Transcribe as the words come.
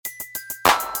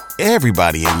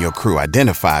Everybody in your crew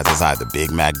identifies as either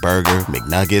Big Mac Burger,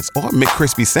 McNuggets, or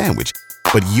McCrispy Sandwich.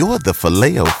 But you're the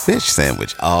Filet-O-Fish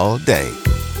Sandwich all day.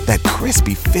 That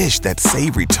crispy fish, that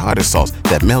savory tartar sauce,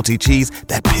 that melty cheese,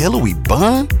 that pillowy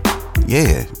bun.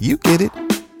 Yeah, you get it.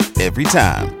 Every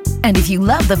time. And if you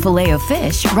love the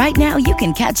Filet-O-Fish, right now you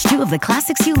can catch two of the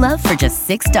classics you love for just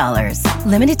 $6.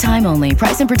 Limited time only.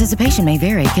 Price and participation may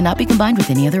vary. Cannot be combined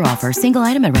with any other offer. Single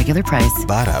item at regular price.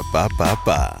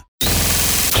 Ba-da-ba-ba-ba.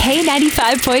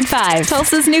 K95.5,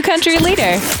 Tulsa's new country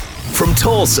leader. From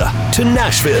Tulsa to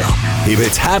Nashville, if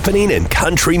it's happening in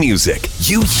country music,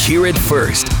 you hear it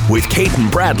first with Cait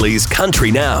and Bradley's Country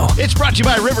Now. It's brought to you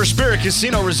by River Spirit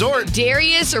Casino Resort.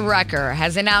 Darius Rucker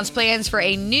has announced plans for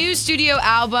a new studio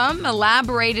album,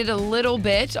 elaborated a little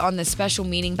bit on the special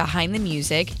meaning behind the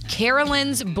music.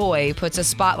 Carolyn's Boy puts a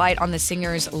spotlight on the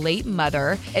singer's late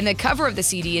mother, and the cover of the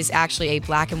CD is actually a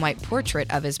black and white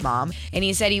portrait of his mom. And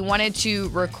he said he wanted to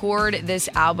record this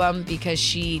album because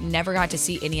she never got to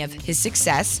see any of his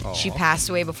success. Aww. She passed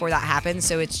away before that happened,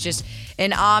 so it's just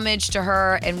an homage to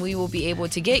her, and we will be able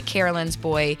to get Carolyn's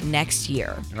Boy next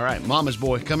year. All right, Mama's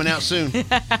Boy coming out soon.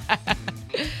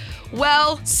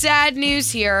 Well, sad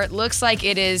news here. Looks like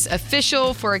it is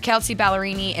official for Kelsea,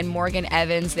 Ballerini, and Morgan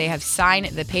Evans. They have signed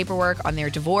the paperwork on their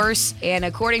divorce. And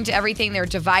according to everything, they're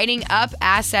dividing up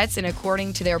assets and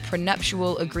according to their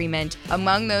prenuptial agreement.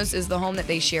 Among those is the home that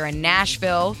they share in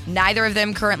Nashville. Neither of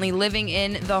them currently living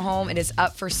in the home. It is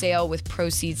up for sale with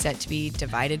proceeds set to be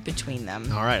divided between them.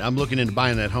 All right, I'm looking into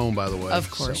buying that home, by the way. Of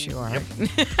course you are. Yep.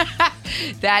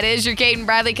 That is your Cait and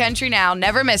Bradley Country Now.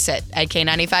 Never miss it at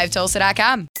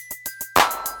K95Tulsa.com.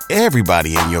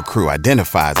 Everybody in your crew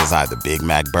identifies as either Big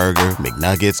Mac Burger,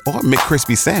 McNuggets, or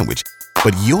McCrispy Sandwich.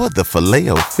 But you're the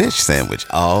Filet-O-Fish Sandwich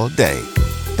all day.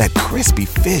 That crispy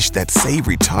fish, that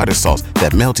savory tartar sauce,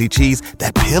 that melty cheese,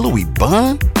 that pillowy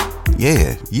bun.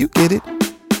 Yeah, you get it.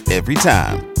 Every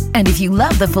time. And if you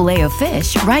love the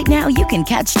Filet-O-Fish, right now you can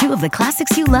catch two of the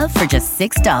classics you love for just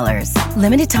 $6.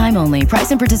 Limited time only.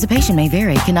 Price and participation may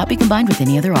vary. Cannot be combined with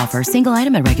any other offer. Single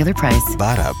item at regular price.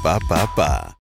 Ba-da-ba-ba-ba.